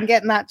 Oh, yeah. I'm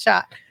getting that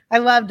shot. I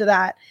loved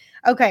that.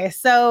 Okay.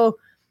 So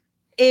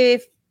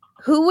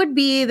who would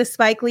be the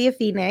Spike Lee of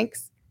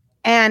Phoenix?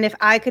 And if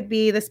I could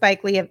be the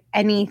Spike Lee of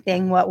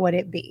anything, what would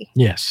it be?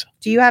 Yes,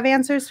 Do you have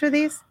answers for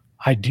these?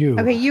 I do.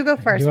 Okay. You go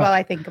first Do while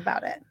I think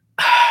about it.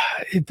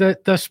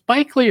 The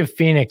Spike Lee of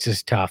Phoenix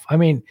is tough. I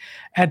mean,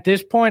 at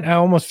this point, I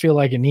almost feel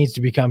like it needs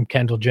to become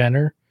Kendall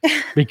Jenner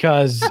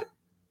because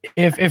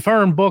if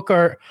her and Book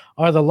are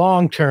the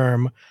long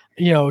term,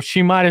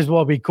 she might as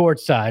well be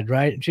courtside,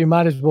 right? She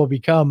might as well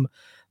become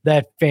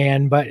that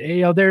fan. But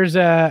there's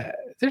a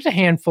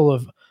handful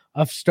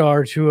of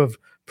stars who have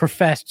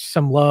professed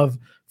some love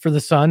for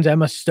the Suns.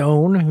 Emma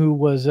Stone, who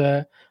was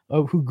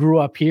who grew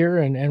up here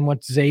and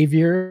went to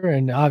Xavier,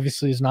 and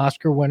obviously is an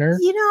Oscar winner.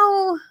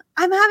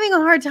 I'm having a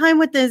hard time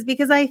with this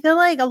because I feel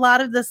like a lot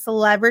of the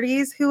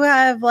celebrities who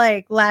have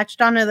like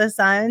latched onto the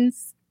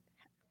Suns,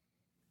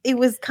 it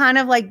was kind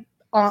of like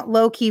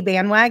low-key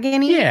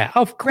bandwagon-y. Yeah,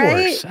 of course.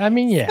 Right? I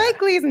mean, yeah.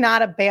 Spike Lee's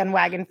not a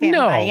bandwagon fan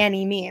No. by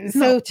any means.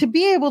 No. So to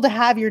be able to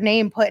have your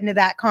name put into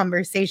that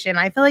conversation,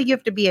 I feel like you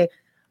have to be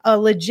a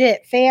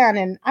legit fan.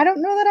 And I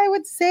don't know that I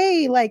would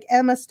say like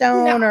Emma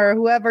Stone or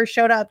whoever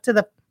showed up to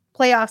the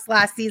playoffs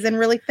last season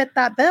really fit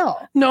that bill.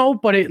 No,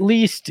 but at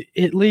least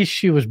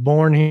she was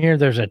born here.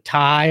 There's a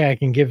tie. I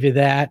can give you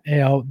that.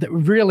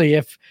 Really,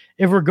 if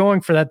we're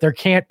going for that, there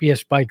can't be a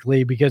Spike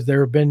Lee because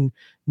there have been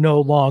no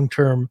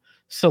long-term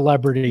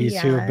celebrities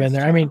who have been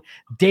there. True. I mean,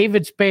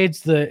 David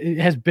Spade's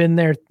has been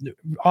there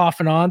off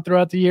and on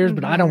throughout the years,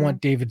 but I don't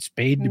want David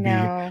Spade to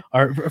be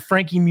or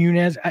Frankie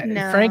Muniz.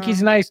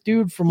 Frankie's a nice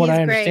dude from what He's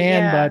I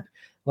understand, great, but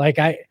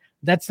like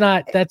that's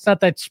not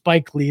that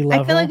Spike Lee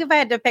level. I feel like if I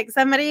had to pick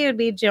somebody, it would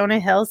be Jonah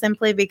Hill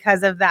simply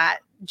because of that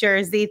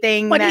jersey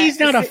thing. But he's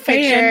not a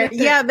fan.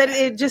 Yeah, but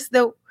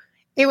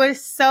it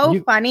was so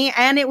funny,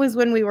 and it was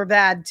when we were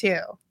bad too.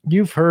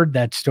 You've heard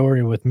that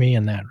story with me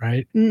and that,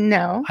 right?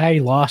 No. I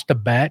lost a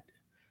bet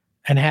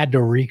and had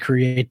to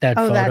recreate that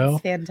photo.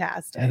 That's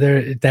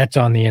fantastic. That's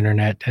on the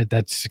internet.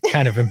 That's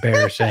kind of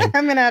embarrassing.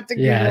 I'm gonna have to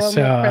Google him for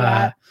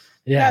that.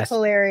 That's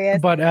hilarious.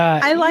 But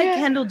I like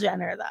Kendall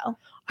Jenner though.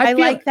 I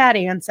like that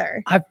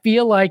answer. I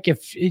feel like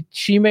if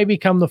she may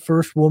become the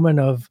first woman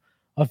of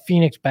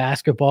Phoenix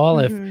basketball,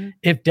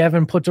 if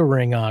Devin puts a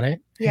ring on it.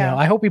 Yeah.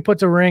 I hope he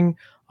puts a ring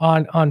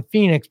on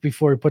Phoenix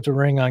before he puts a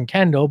ring on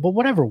Kendall, but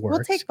whatever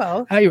works. We'll take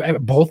both.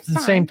 Both at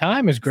the same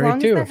time is great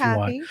too if you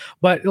want.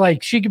 But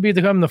like she could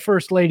become the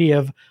first lady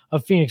of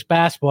Phoenix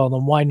basketball,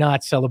 then why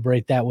not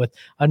celebrate that with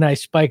a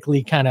nice Spike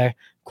Lee kind of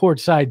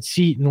courtside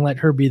seat and let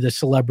her be the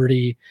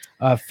celebrity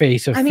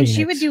face of Phoenix.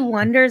 She would do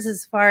wonders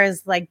as far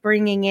as like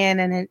bringing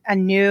in a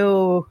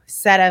new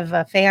set of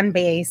a fan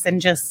base,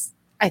 and just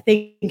I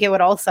think it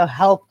would also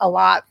help a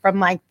lot from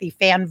like the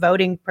fan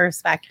voting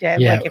perspective.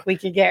 Yeah. Like if we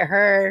could get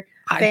her.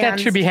 That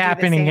should be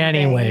happening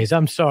anyways. Thing.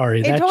 I'm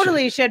sorry. It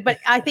totally should. But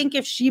I think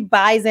if she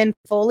buys in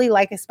fully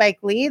like a Spike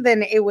Lee,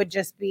 then it would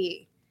just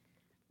be,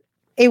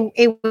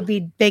 it would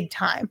be big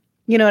time.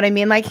 You know what I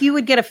mean? Like you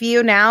would get a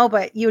few now,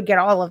 but you would get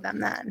all of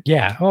them then.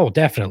 Yeah. Oh,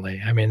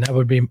 definitely. I mean,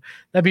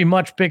 that'd be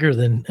much bigger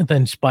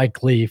than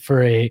Spike Lee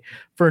for a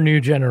new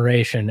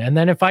generation. And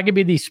then if I could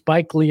be the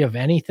Spike Lee of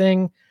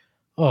anything,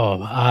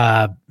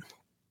 I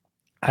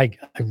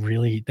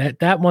really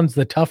that one's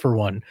the tougher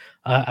one.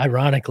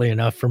 Ironically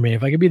enough for me,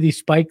 if I could be the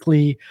Spike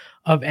Lee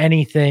of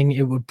anything,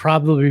 it would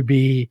probably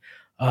be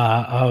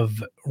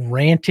of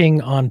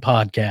ranting on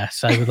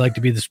podcasts. I would like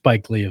to be the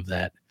Spike Lee of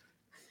that.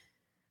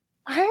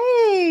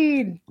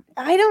 I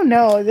don't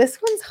know. This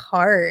one's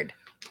hard.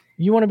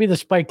 You want to be the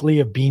Spike Lee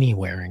of beanie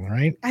wearing,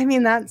 right? I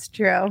mean, that's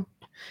true.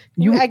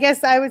 I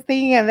guess I was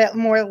thinking of it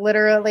more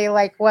literally,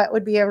 like what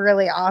would be a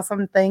really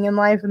awesome thing in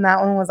life, and that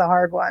one was a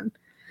hard one.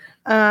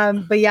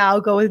 But yeah,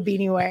 I'll go with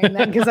beanie wearing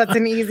then because that's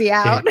an easy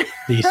out.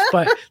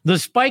 The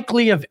Spike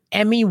Lee of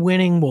Emmy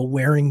winning while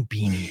wearing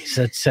beanies.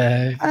 That's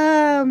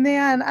oh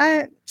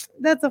man,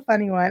 that's a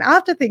funny one. I'll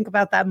have to think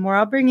about that more.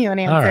 I'll bring you an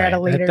answer at a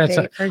later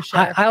date for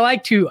sure. I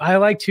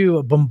like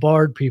to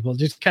bombard people,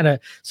 just kind of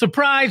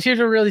surprise. Here's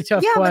a really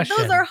tough question.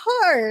 But those are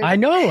hard. I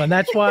know, and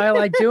that's why I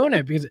like doing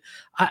it because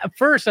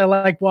first I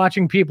like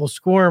watching people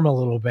squirm a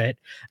little bit,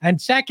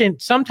 and second,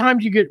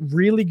 sometimes you get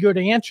really good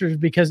answers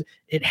because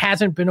it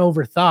hasn't been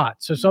overthought.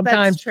 So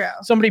sometimes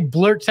somebody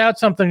blurts out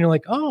something, and you're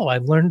like, oh, I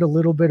learned a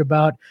little bit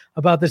about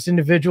this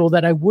individual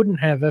that I wouldn't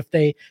have if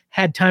they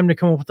had time to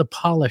come up with a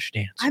polished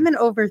answer. I'm an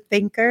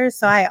overthinker,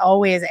 so I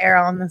always err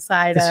on the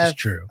side this is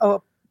true.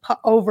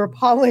 Over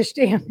polished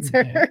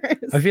answers. Yeah.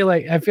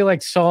 I feel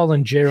like Saul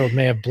and Gerald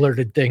may have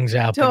blurted things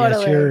out.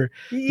 Totally. But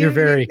yes, you're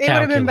very. It would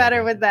have been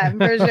better with them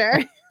for sure.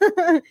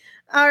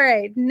 All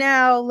right.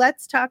 Now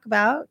let's talk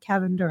about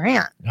Kevin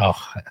Durant.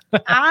 Oh,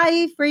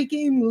 I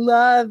freaking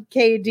love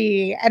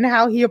KD and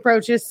how he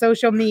approaches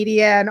social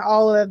media and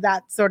all of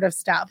that sort of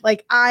stuff.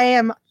 Like, I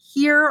am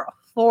here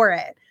for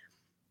it.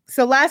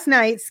 So last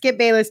night, Skip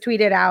Bayless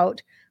tweeted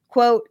out,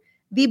 quote,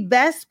 "The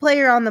best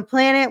player on the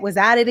planet was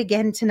at it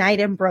again tonight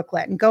in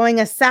Brooklyn, going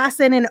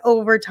assassin in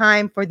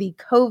overtime for the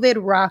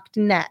COVID-rocked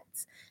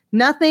Nets.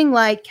 Nothing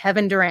like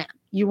Kevin Durant.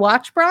 You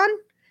watch, Bron?"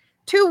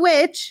 To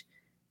which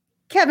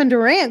Kevin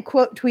Durant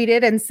quote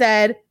tweeted and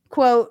said,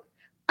 quote,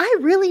 "I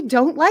really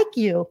don't like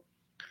you."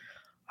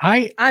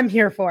 I'm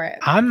here for it.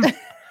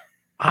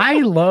 I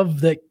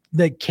love that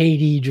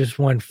KD just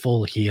went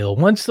full heel.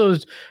 Once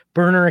those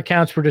burner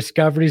accounts were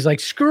discovered, he's like,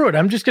 screw it.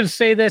 I'm just going to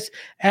say this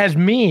as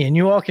me and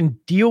you all can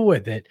deal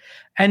with it.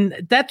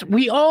 And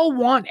we all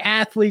want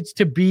athletes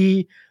to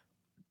be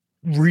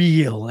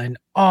real and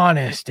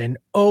honest and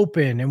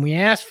open. And we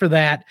ask for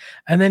that.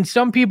 And then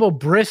some people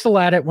bristle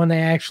at it when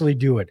they actually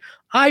do it.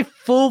 I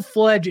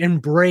full-fledged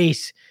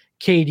embrace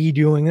KD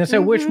doing this. I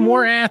wish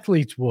more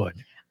athletes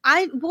would.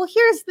 Well,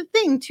 here's the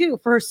thing too.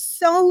 For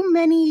so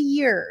many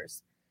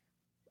years,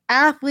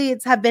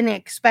 athletes have been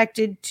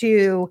expected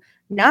to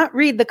not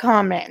read the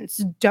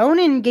comments, don't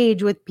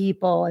engage with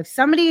people. If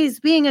somebody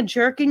is being a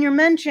jerk in your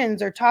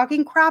mentions or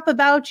talking crap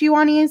about you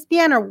on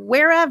ESPN or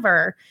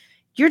wherever,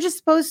 you're just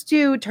supposed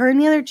to turn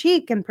the other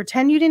cheek and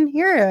pretend you didn't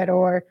hear it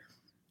or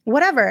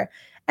whatever.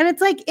 And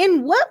it's like,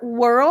 in what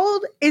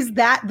world is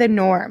that the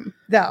norm,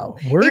 though?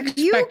 We're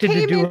expected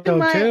to do it,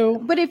 though,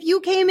 too. But if you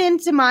came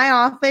into my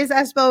office,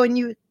 Espo, and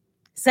you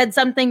said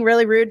something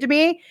really rude to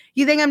me,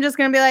 you think I'm just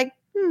going to be like,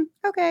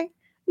 okay.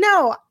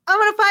 No, I'm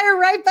going to fire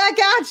right back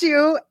at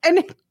you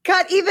and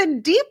cut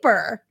even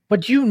deeper.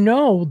 But you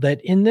know that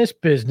in this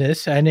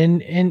business and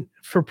in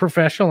for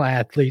professional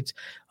athletes,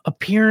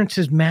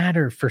 appearances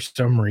matter for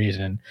some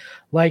reason.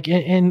 Like,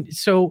 and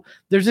so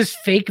there's this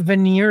fake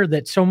veneer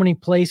that so many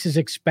places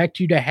expect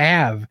you to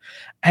have.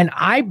 And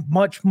I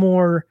much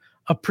more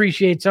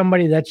appreciate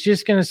somebody that's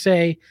just going to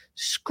say,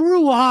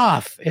 screw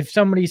off if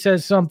somebody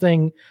says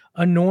something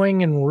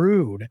annoying and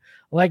rude.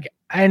 Like,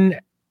 and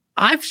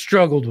I've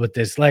struggled with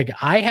this. Like,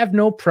 I have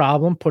no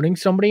problem putting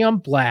somebody on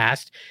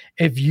blast.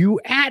 If you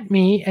at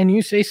me and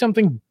you say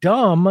something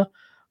dumb,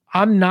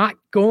 I'm not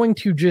going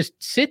to just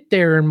sit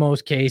there in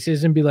most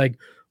cases and be like,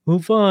 well,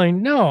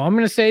 fine. No, I'm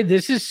going to say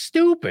this is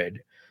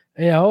stupid,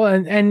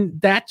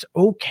 and that's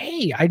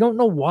okay. I don't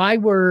know why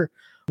we're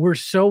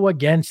so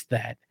against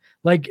that.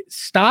 Like,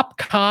 stop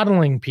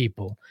coddling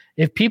people.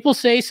 If people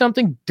say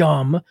something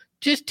dumb,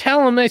 just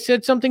tell them they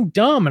said something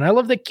dumb. And I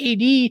love that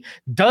KD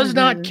does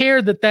not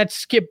care that that's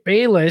Skip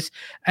Bayless.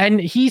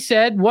 And he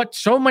said what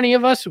so many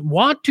of us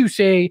want to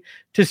say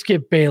to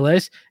Skip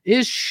Bayless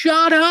is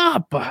shut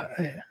up.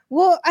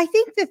 Well, I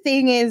think the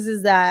thing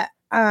is that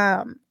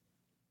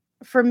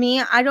for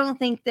me, I don't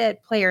think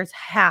that players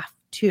have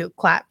to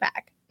clap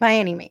back by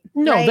any means.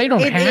 No, right? They don't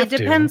have to. It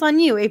depends on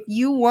you. If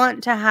you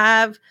want to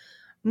have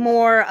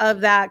more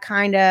of that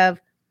kind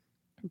of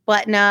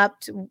button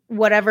up,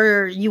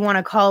 whatever you want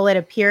to call it,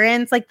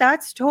 appearance, like,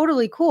 that's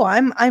totally cool.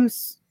 I'm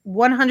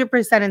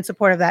 100% in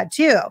support of that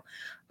too.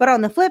 But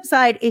on the flip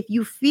side, if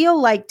you feel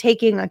like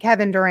taking a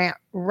Kevin Durant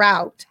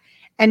route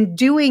and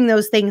doing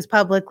those things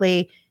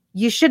publicly,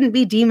 you shouldn't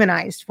be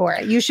demonized for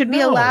it. You should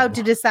be allowed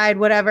to decide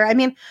whatever. I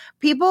mean,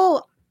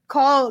 people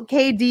call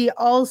KD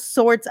all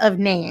sorts of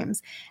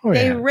names.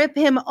 They rip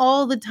him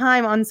all the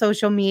time on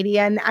social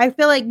media. And I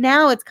feel like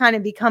now it's kind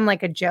of become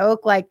like a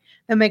joke, like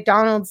the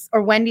McDonald's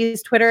or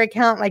Wendy's Twitter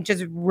account, like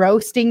just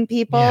roasting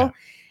people.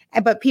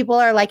 Yeah. But people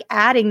are like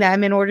adding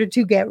them in order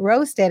to get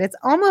roasted. It's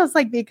almost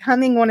like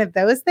becoming one of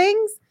those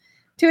things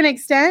to an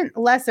extent,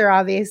 lesser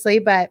obviously,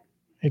 but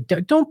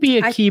don't be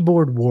a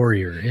keyboard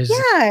warrior.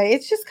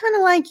 It's just kind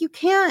of like you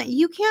can't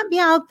be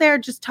out there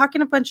just talking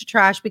a bunch of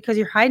trash because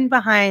you're hiding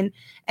behind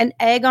an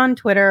egg on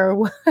Twitter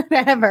or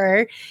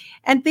whatever,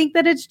 and think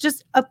that it's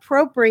just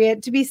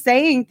appropriate to be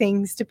saying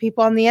things to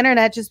people on the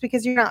internet just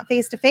because you're not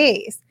face to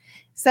face.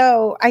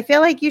 So I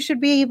feel like you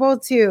should be able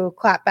to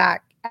clap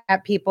back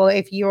at people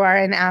if you are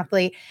an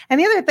athlete. And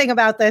the other thing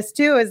about this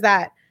too is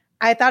that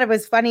I thought it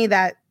was funny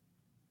that,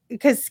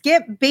 because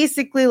Skip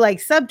basically like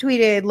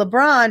subtweeted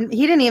LeBron.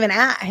 He didn't even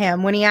at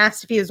him when he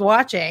asked if he was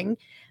watching.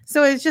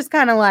 So it's just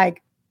kind of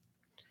like,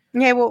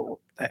 okay, well,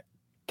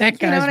 that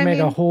guy's made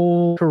a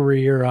whole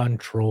career on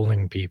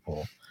trolling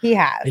people. He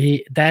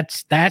has.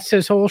 That's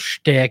his whole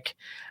shtick.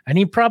 And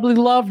he probably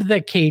loved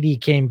that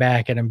KD came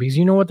back at him because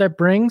you know what that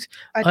brings?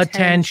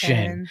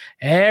 Attention.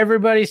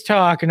 Everybody's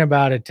talking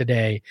about it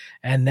today.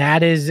 And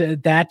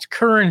that's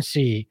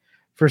currency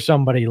for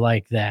somebody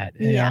like that.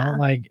 You know,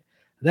 like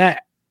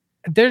that.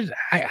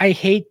 I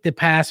hate the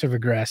passive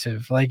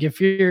aggressive. Like, if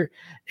you're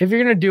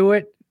gonna do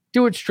it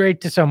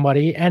straight to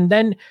somebody and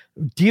then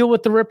deal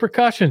with the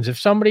repercussions. If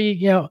somebody,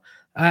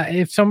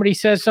 if somebody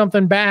says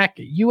something back,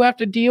 you have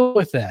to deal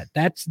with that.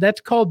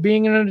 That's called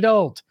being an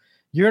adult.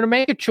 You're gonna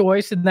make a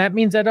choice, and that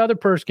means that other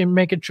person can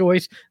make a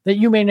choice that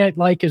you may not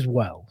like as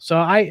well. So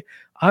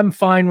I'm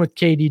fine with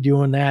KD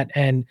doing that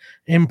and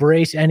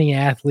embrace any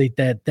athlete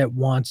that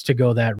wants to go that